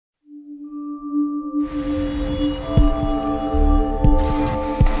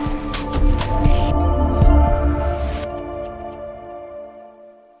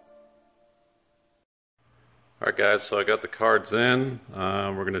guys, so I got the cards in.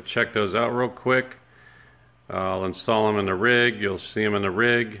 We're going to check those out real quick. I'll install them in the rig. You'll see them in the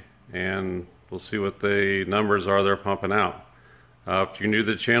rig, and we'll see what the numbers are they're pumping out. If you're new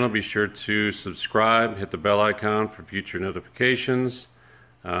to the channel, be sure to subscribe, hit the bell icon for future notifications.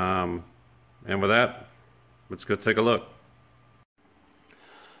 And with that, let's go take a look.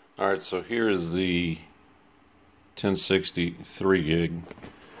 Alright, so here is the 1060 3 gig.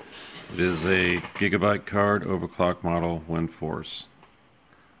 It is a gigabyte card, overclock model, WindForce.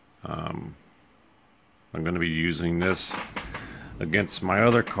 I'm going to be using this against my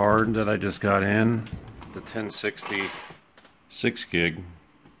other card that I just got in, the 1060 6 gig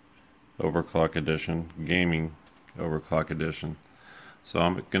overclock edition, gaming overclock edition. So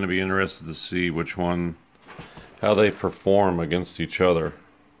I'm going to be interested to see which one, how they perform against each other.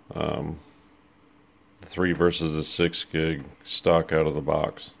 The 3 versus the 6 gig stock out of the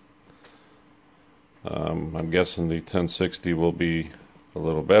box. I'm guessing the 1060 will be a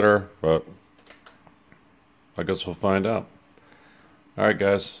little better, but I guess we'll find out. Alright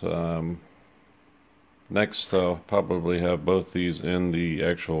guys, next I'll probably have both these in the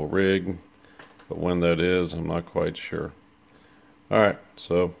actual rig, but when that is, I'm not quite sure. Alright,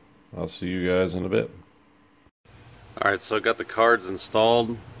 so I'll see you guys in a bit. Alright, so I got the cards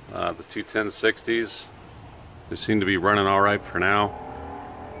installed, the two 1060s. They seem to be running alright for now.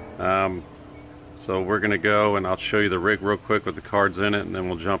 So we're going to go and I'll show you the rig real quick with the cards in it, and then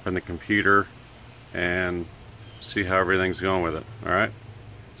we'll jump in the computer and see how everything's going with it. Alright,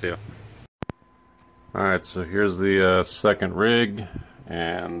 see ya. Alright, so here's the second rig,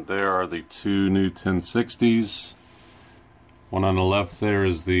 and there are the two new 1060s. One on the left there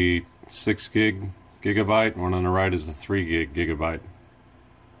is the 6 gigabyte, one on the right is the 3 gigabyte.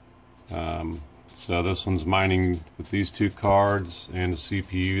 So this one's mining with these two cards, and the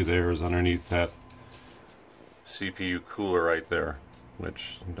CPU there is underneath that CPU cooler right there,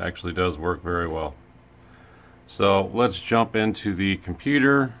 which actually does work very well. So let's jump into the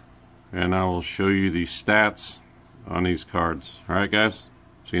computer and I will show you the stats on these cards. Alright guys,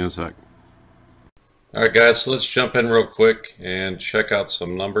 see you in a sec. Alright guys, so let's jump in real quick and check out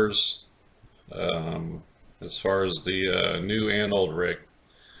some numbers as far as the new and old rig.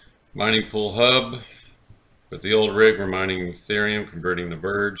 Mining pool hub. With the old rig, we're mining Ethereum, converting to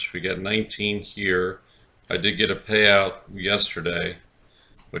Verge. We got 19 here. I did get a payout yesterday,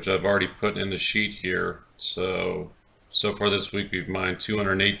 which I've already put in the sheet here. So far this week we've mined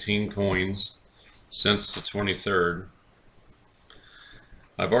 218 coins since the 23rd.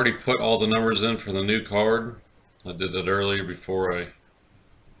 I've already put all the numbers in for the new card. I did that earlier before I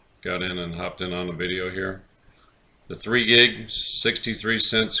got in and hopped in on the video here. The 3 gig, 63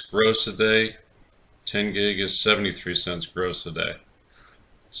 cents gross a day. 10 gig is 73 cents gross a day.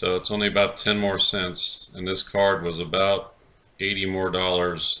 So it's only about 10 more cents, and this card was about $80 more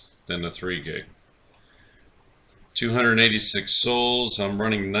than the 3 gig. 286 souls. I'm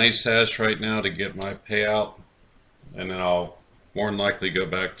running nice hash right now to get my payout, and then I'll more than likely go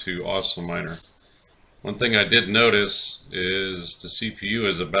back to Awesome Miner. One thing I did notice is the CPU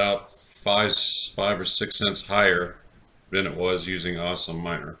is about 5 or 6 cents higher than it was using Awesome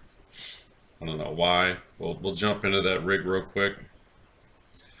Miner. I don't know why. We'll jump into that rig real quick.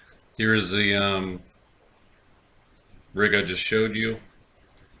 Here is the rig I just showed you.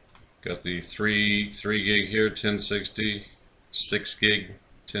 Got the 3 gig here, 1060, 6 gig,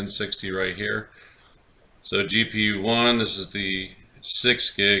 1060 right here. So GPU 1, this is the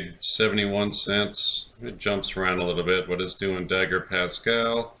 6 gig, 71 cents. It jumps around a little bit, but it's doing Dagger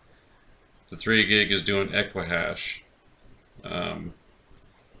Pascal. The 3 gig is doing Equihash.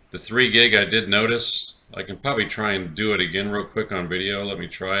 The 3 gig I did notice, I can probably try and do it again real quick on video. Let me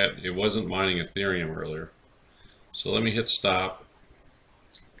try it. It wasn't mining Ethereum earlier. So let me hit stop.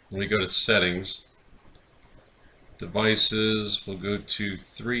 Let me go to settings. Devices, we'll go to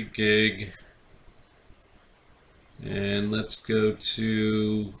 3 gig. And let's go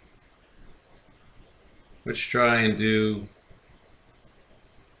to, let's try and do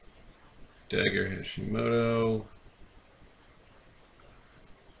Dagger Hashimoto.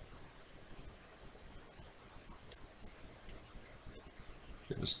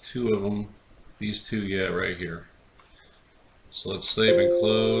 There's 2 of them. These 2, yeah, right here. So let's save and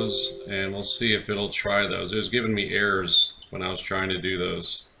close, and we'll see if it'll try those. It was giving me errors when I was trying to do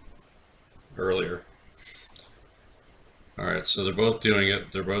those earlier. Alright, so they're both doing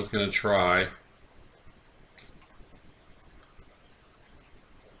it. They're both going to try.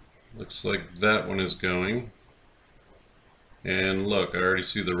 Looks like that one is going. And look, I already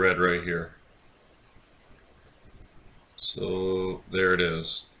see the red right here. So there it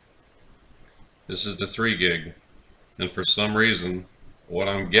is. This is the 3 gig. and for some reason, what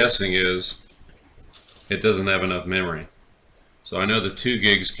I'm guessing is it doesn't have enough memory. So I know the 2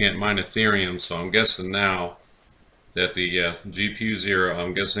 gigs can't mine Ethereum, so I'm guessing now that the GPU 0,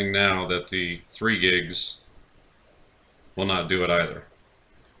 I'm guessing now that the 3 gigs will not do it either.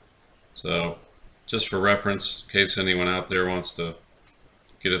 So just for reference, in case anyone out there wants to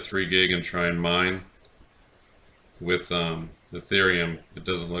get a 3 gig and try and mine with Ethereum, it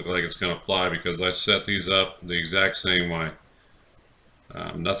doesn't look like it's going to fly because I set these up the exact same way.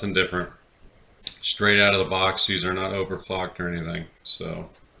 Nothing different. Straight out of the box. These are not overclocked or anything. So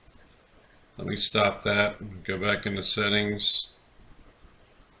let me stop that. Go back into settings,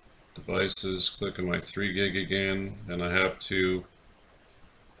 devices, click on my 3 gig again, and I have to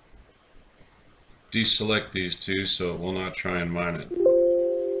deselect these two so it will not try and mine it.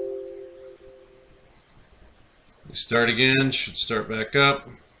 We start again, should start back up.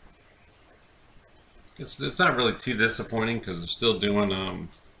 It's not really too disappointing because it's still doing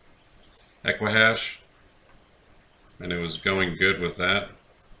Equihash, and it was going good with that.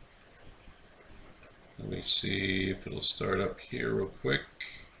 Let me see if it'll start up here real quick.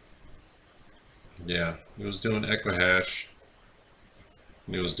 Yeah, it was doing Equihash,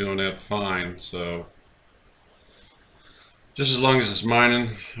 and it was doing that fine, so just as long as it's mining.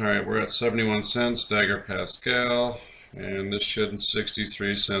 Alright, we're at 71 cents, Dagger Pascal, and this should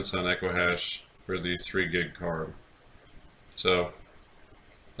 63 cents on Equihash for the 3 gig card. So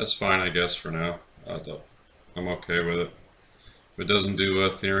that's fine, I guess, for now. I'm okay with it. If it doesn't do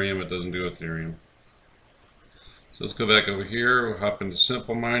Ethereum, it doesn't do Ethereum. So let's go back over here. We'll hop into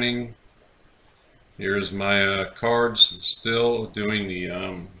simple mining. Here's my cards. Still doing the,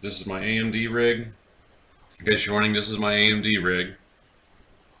 this is my AMD rig. In case you're wondering, this is my AMD rig.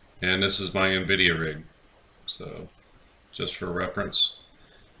 And this is my NVIDIA rig. So, just for reference.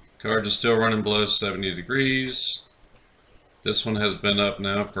 Cards are still running below 70 degrees. This one has been up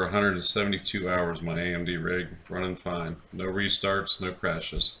now for 172 hours, my AMD rig. Running fine. No restarts, no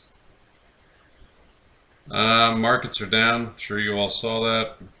crashes. Markets are down. I'm sure you all saw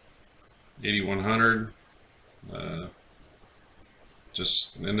that. 8100.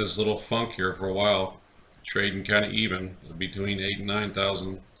 Just in this little funk here for a while. Trading kind of even between $8,000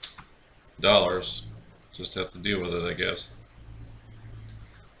 and $9,000. Just have to deal with it, I guess.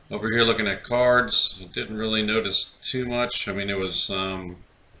 Over here looking at cards, didn't really notice too much. I mean, it was some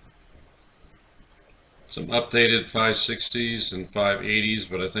updated 560s and 580s,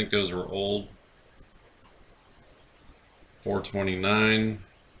 but I think those were old. 429.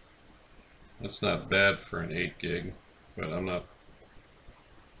 That's not bad for an 8 gig, but I'm not.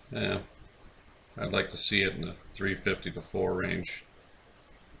 Yeah, I'd like to see it in the 350 to 4 range.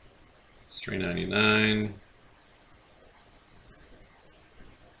 It's 399.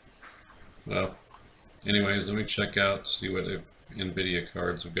 Well, anyways, let me check out, see what if NVIDIA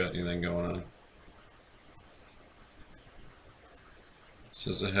cards have got anything going on. It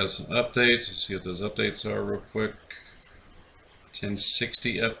says it has some updates. Let's see what those updates are real quick.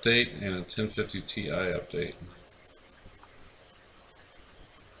 1060 update and a 1050 Ti update.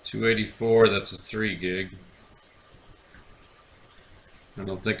 284, that's a 3 gig. I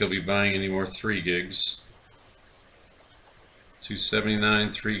don't think I'll be buying any more 3 gigs. 279,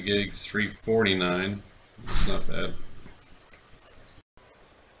 3 gig, 349. That's not bad.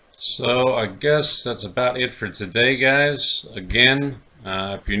 So I guess that's about it for today, guys. Again,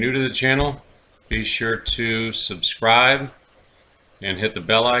 if you're new to the channel, be sure to subscribe and hit the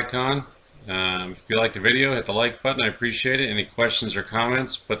bell icon. If you like the video, hit the like button. I appreciate it. Any questions or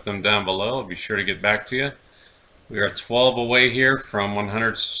comments, put them down below. I'll be sure to get back to you. We are 12 away here from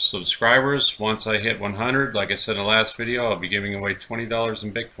 100 subscribers. Once I hit 100, like I said in the last video, I'll be giving away $20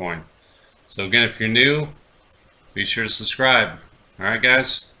 in Bitcoin. So again, if you're new, be sure to subscribe. Alright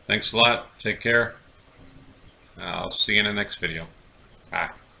guys, thanks a lot. Take care. I'll see you in the next video.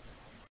 Bye.